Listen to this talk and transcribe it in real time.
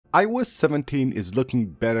iOS 17 is looking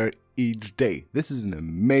better each day. This is an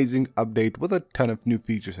amazing update with a ton of new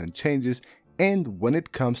features and changes, and when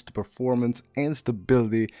it comes to performance and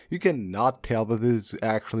stability, you cannot tell that this is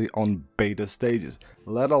actually on beta stages,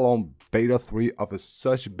 let alone beta 3 of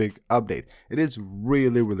such a big update. It is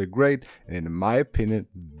really great, and in my opinion,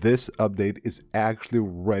 this update is actually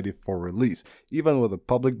ready for release. Even with the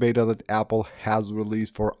public beta that Apple has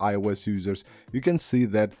released for iOS users, you can see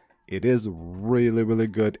that it is really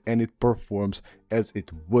good, and it performs as it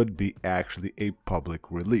would be actually a public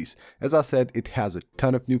release. As I said, it has a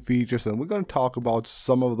ton of new features, and we're going to talk about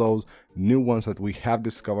some of those new ones that we have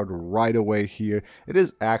discovered right away here. It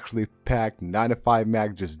is actually packed.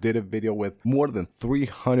 95Mac just did a video with more than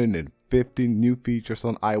 350 new features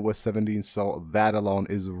on iOS 17, so that alone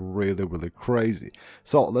is really crazy.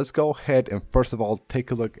 So let's go ahead and first of all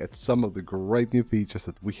take a look at some of the great new features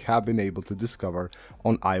that we have been able to discover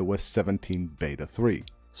on iOS 17 beta 3.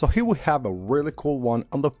 So here we have a really cool one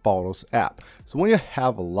on the Photos app. So when you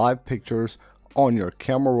have live pictures on your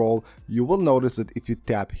camera roll, you will notice that if you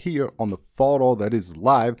tap here on the photo that is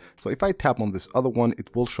live, so if I tap on this other one,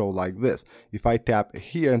 it will show like this. If I tap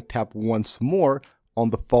here and tap once more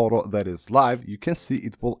on the photo that is live, you can see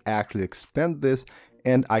it will actually expand this,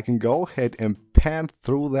 and I can go ahead and pan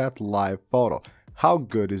through that live photo. How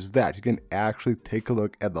good is that? You can actually take a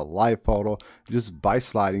look at the live photo just by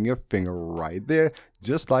sliding your finger right there,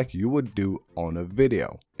 just like you would do on a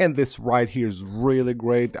video. And this right here is really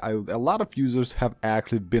great. A lot of users have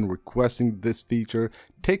actually been requesting this feature.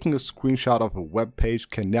 Taking a screenshot of a web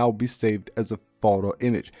page can now be saved as a photo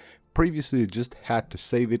image. Previously, you just had to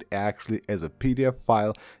save it actually as a PDF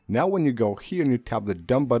file. Now when you go here and you tap the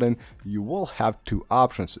dump button, you will have two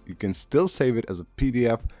options. You can still save it as a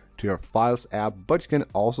PDF to your Files app, but you can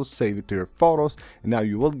also save it to your photos, and now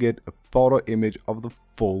you will get a photo image of the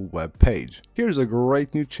full web page. Here's a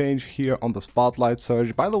great new change here on the Spotlight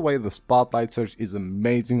search. By the way, the Spotlight search is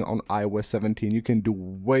amazing on iOS 17. You can do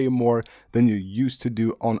way more than you used to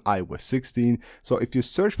do on iOS 16. So if you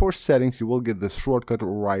search for settings, you will get the shortcut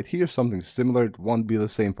right here, something similar. It won't be the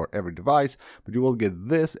same for every device, but you will get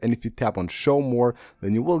this, and if you tap on show more,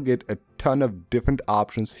 then you will get a ton of different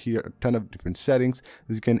options here, a ton of different settings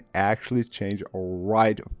that you can actually change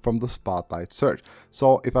right from the Spotlight search.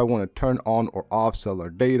 So if I want to turn on or off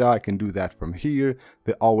cellular data, I can do that from here.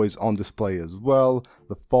 The always on display as well,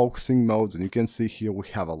 the focusing modes, and you can see here we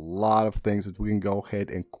have a lot of things that we can go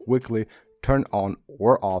ahead and quickly turn on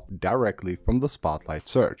or off directly from the Spotlight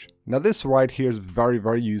search. Now this right here is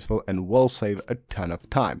very useful and will save a ton of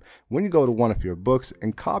time. When you go to one of your books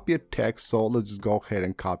and copy a text, so let's just go ahead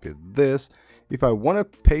and copy this. If I want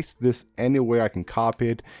to paste this anywhere, I can copy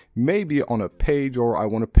it, maybe on a page, or I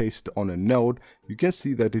want to paste it on a note. You can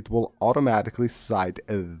see that it will automatically cite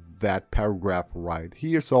that paragraph right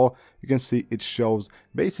here. So you can see it shows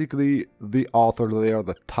basically the author there,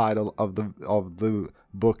 the title of the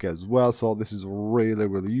book as well. So this is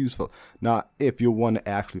really useful. Now if you want to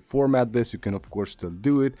actually format this, you can of course still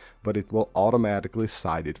do it, but it will automatically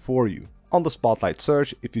cite it for you. On the Spotlight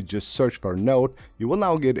search, if you just search for a note, you will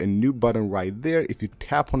now get a new button right there. If you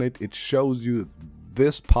tap on it, it shows you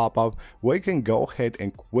this pop-up where you can go ahead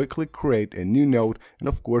and quickly create a new note and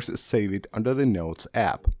of course save it under the Notes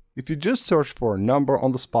app. If you just search for a number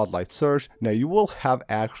on the Spotlight search, now you will have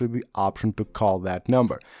actually the option to call that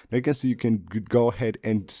number. Now you can see you can go ahead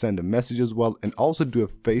and send a message as well, and also do a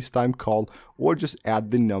FaceTime call, or just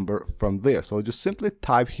add the number from there. So just simply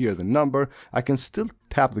type here the number. I can still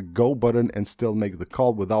tap the go button and still make the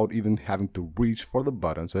call without even having to reach for the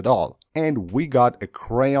buttons at all. And we got a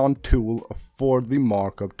crayon tool for the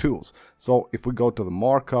markup tools. So if we go to the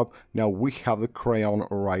markup, now we have the crayon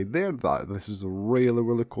right there. This is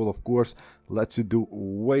really cool. Of course, lets you do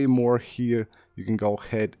way more here. You can go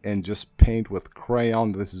ahead and just paint with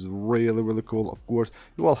crayon. This is really cool. Of course,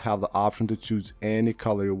 you will have the option to choose any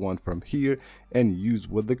color you want from here and use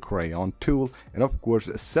with the crayon tool, and of course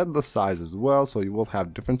set the size as well, so you will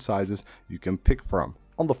have different sizes you can pick from.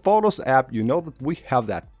 On the Photos app, you know that we have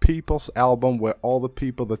that people's album where all the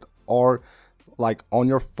people that are like on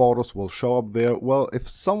your photos will show up there. Well, if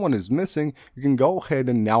someone is missing, you can go ahead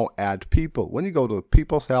and now add people. When you go to the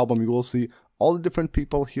people's album, you will see all the different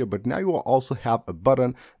people here, but now you will also have a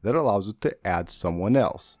button that allows you to add someone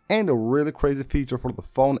else. And a really crazy feature for the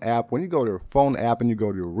phone app, when you go to your phone app and you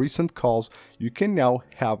go to your recent calls, you can now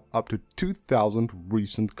have up to 2,000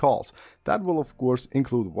 recent calls. That will of course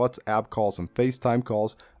include WhatsApp calls and FaceTime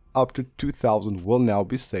calls. Up to 2,000 will now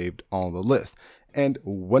be saved on the list. And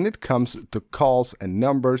when it comes to calls and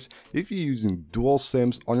numbers, if you're using dual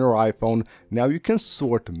SIMs on your iPhone, now you can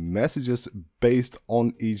sort messages based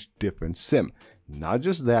on each different SIM. Not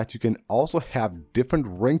just that, you can also have different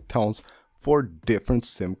ringtones for different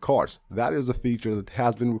SIM cards. That is a feature that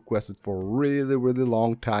has been requested for a really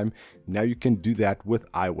long time. Now you can do that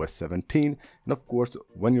with iOS 17, and of course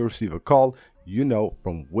when you receive a call, you know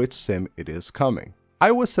from which SIM it is coming.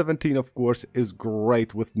 iOS 17 of course is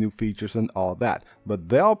great with new features and all that, but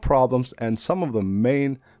there are problems, and some of the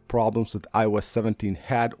main problems that iOS 17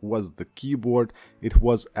 had was the keyboard. It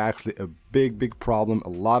was actually a big problem. A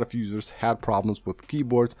lot of users had problems with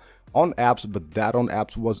keyboards on apps, but that on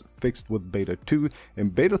apps was fixed with beta 2,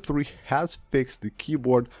 and beta 3 has fixed the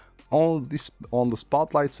keyboard on the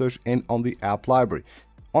Spotlight search and on the app library.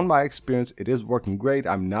 On my experience, it is working great.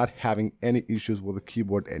 I'm not having any issues with the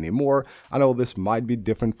keyboard anymore. I know this might be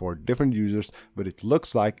different for different users, but it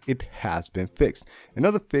looks like it has been fixed.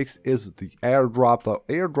 Another fix is the AirDrop. The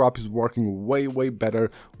AirDrop is working way better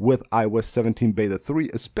with iOS 17 Beta 3,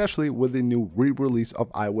 especially with the new re-release of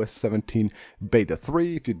iOS 17 Beta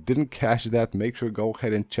 3. If you didn't catch that, make sure to go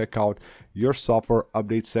ahead and check out your software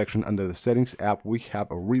update section under the settings app. We have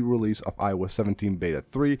a re-release of iOS 17 Beta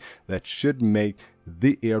 3 that should make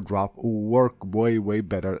the AirDrop work way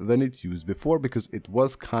better than it used before, because it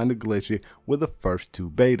was kind of glitchy with the first two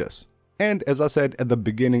betas. And as I said at the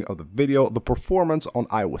beginning of the video, the performance on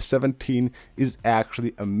iOS 17 is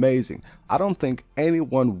actually amazing. I don't think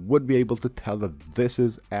anyone would be able to tell that this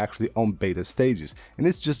is actually on beta stages, and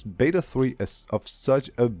it's just beta 3 of such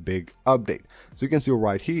a big update. So you can see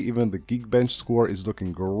right here, even the Geekbench score is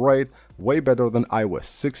looking great, way better than iOS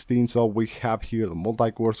 16. So we have here the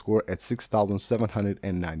multi-core score at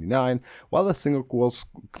 6,799, while the single core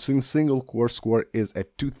score is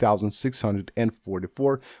at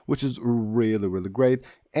 2,644, which is really great.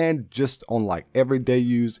 And just on like everyday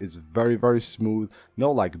use, it's very smooth.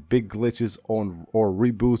 No like big glitches or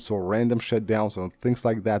reboots or random shutdowns or things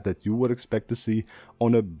like that that you would expect to see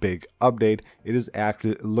on a big update. It is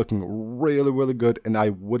actually looking really good, and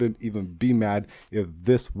I wouldn't even be mad if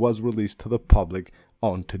this was released to the public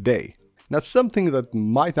on today. Now, something that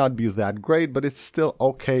might not be that great, but it's still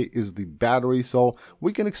okay, is the battery. So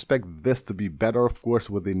we can expect this to be better, of course,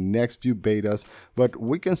 with the next few betas. But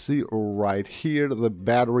we can see right here the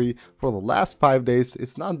battery for the last 5 days.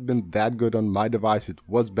 It's not been that good on my device. It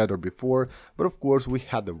was better before. But of course, we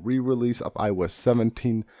had the re-release of iOS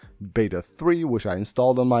 17 Beta 3, which I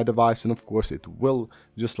installed on my device, and of course it will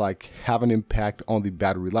just like have an impact on the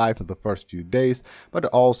battery life in the first few days. But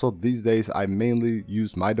also these days I mainly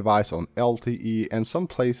use my device on LTE, and some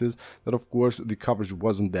places that of course the coverage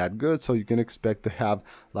wasn't that good, so you can expect to have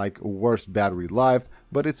like worse battery life,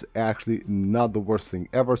 but it's actually not the worst thing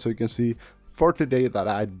ever. So you can see for today that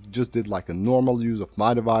I just did like a normal use of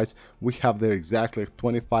my device, we have there exactly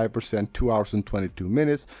 25%, 2 hours and 22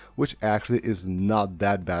 minutes, which actually is not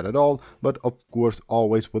that bad at all. But of course,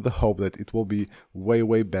 always with the hope that it will be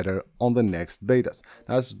way better on the next betas.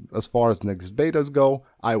 As far as next betas go,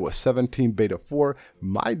 iOS 17 Beta 4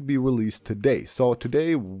 might be released today. So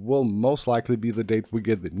today will most likely be the date we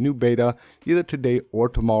get the new beta. Either today or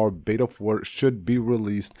tomorrow, Beta 4 should be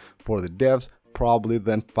released for the devs, probably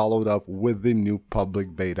then followed up with the new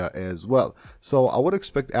public beta as well. So I would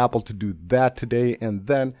expect Apple to do that today, and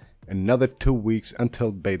then another 2 weeks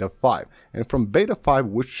until Beta 5. And from Beta 5,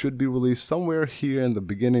 which should be released somewhere here in the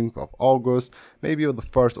beginning of August, maybe on the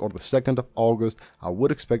 1st or the 2nd of August, I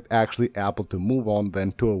would expect actually Apple to move on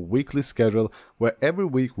then to a weekly schedule where every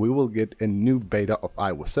week we will get a new beta of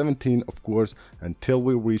iOS 17, of course, until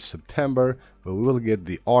we reach September, where we will get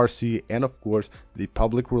the RC and of course the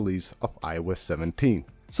public release of iOS 17.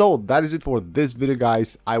 So that is it for this video,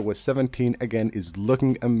 guys. iOS 17 again is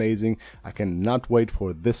looking amazing. I cannot wait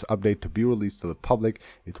for this update to be released to the public.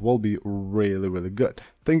 It will be really good.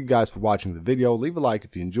 Thank you guys for watching the video. Leave a like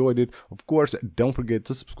if you enjoyed it. Of course, don't forget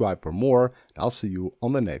to subscribe for more. I'll see you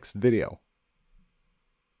on the next video.